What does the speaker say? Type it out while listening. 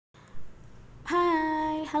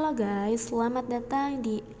Halo guys, selamat datang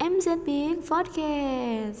di Mzbig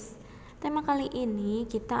Podcast. Tema kali ini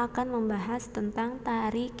kita akan membahas tentang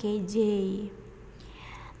tari Kejei.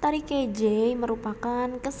 Tari Kejei merupakan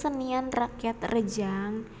kesenian rakyat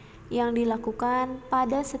Rejang yang dilakukan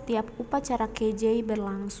pada setiap upacara Kejei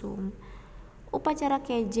berlangsung. Upacara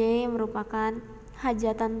Kejei merupakan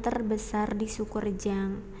hajatan terbesar di suku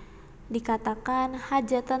Rejang. Dikatakan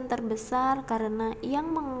hajatan terbesar karena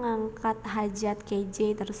yang mengangkat hajat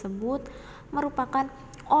Kejei tersebut merupakan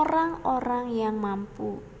orang-orang yang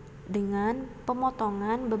mampu dengan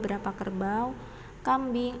pemotongan beberapa kerbau,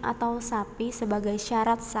 kambing atau sapi sebagai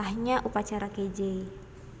syarat sahnya upacara Kejei.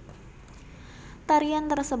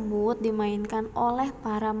 Tarian tersebut dimainkan oleh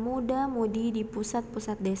para muda-mudi di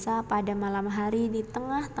pusat-pusat desa pada malam hari di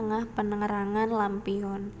tengah-tengah penerangan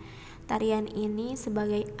lampion. Tarian ini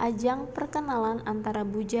sebagai ajang perkenalan antara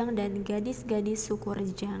bujang dan gadis-gadis suku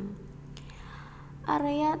Rejang.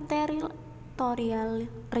 Area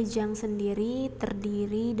teritorial Rejang sendiri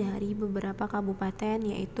terdiri dari beberapa kabupaten,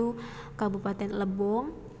 yaitu Kabupaten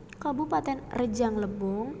Lebong, Kabupaten Rejang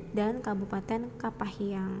Lebong, dan Kabupaten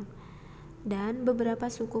Kapahiang, dan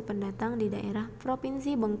beberapa suku pendatang di daerah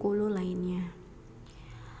Provinsi Bengkulu lainnya.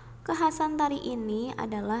 Kekhasan tari ini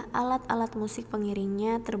adalah alat-alat musik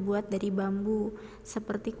pengiringnya terbuat dari bambu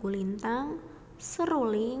seperti kulintang,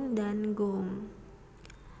 seruling, dan gong.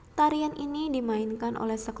 Tarian ini dimainkan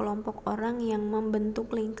oleh sekelompok orang yang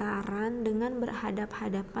membentuk lingkaran dengan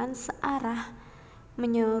berhadap-hadapan searah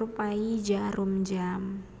menyerupai jarum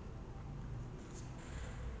jam.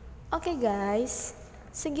 Oke guys,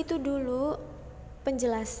 segitu dulu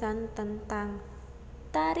penjelasan tentang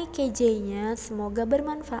tari Kejeinya. Semoga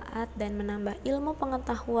bermanfaat dan menambah ilmu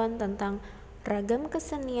pengetahuan tentang ragam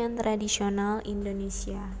kesenian tradisional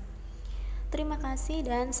Indonesia. Terima kasih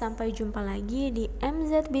dan sampai jumpa lagi di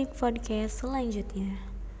MZ Big Podcast selanjutnya.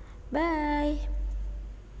 Bye.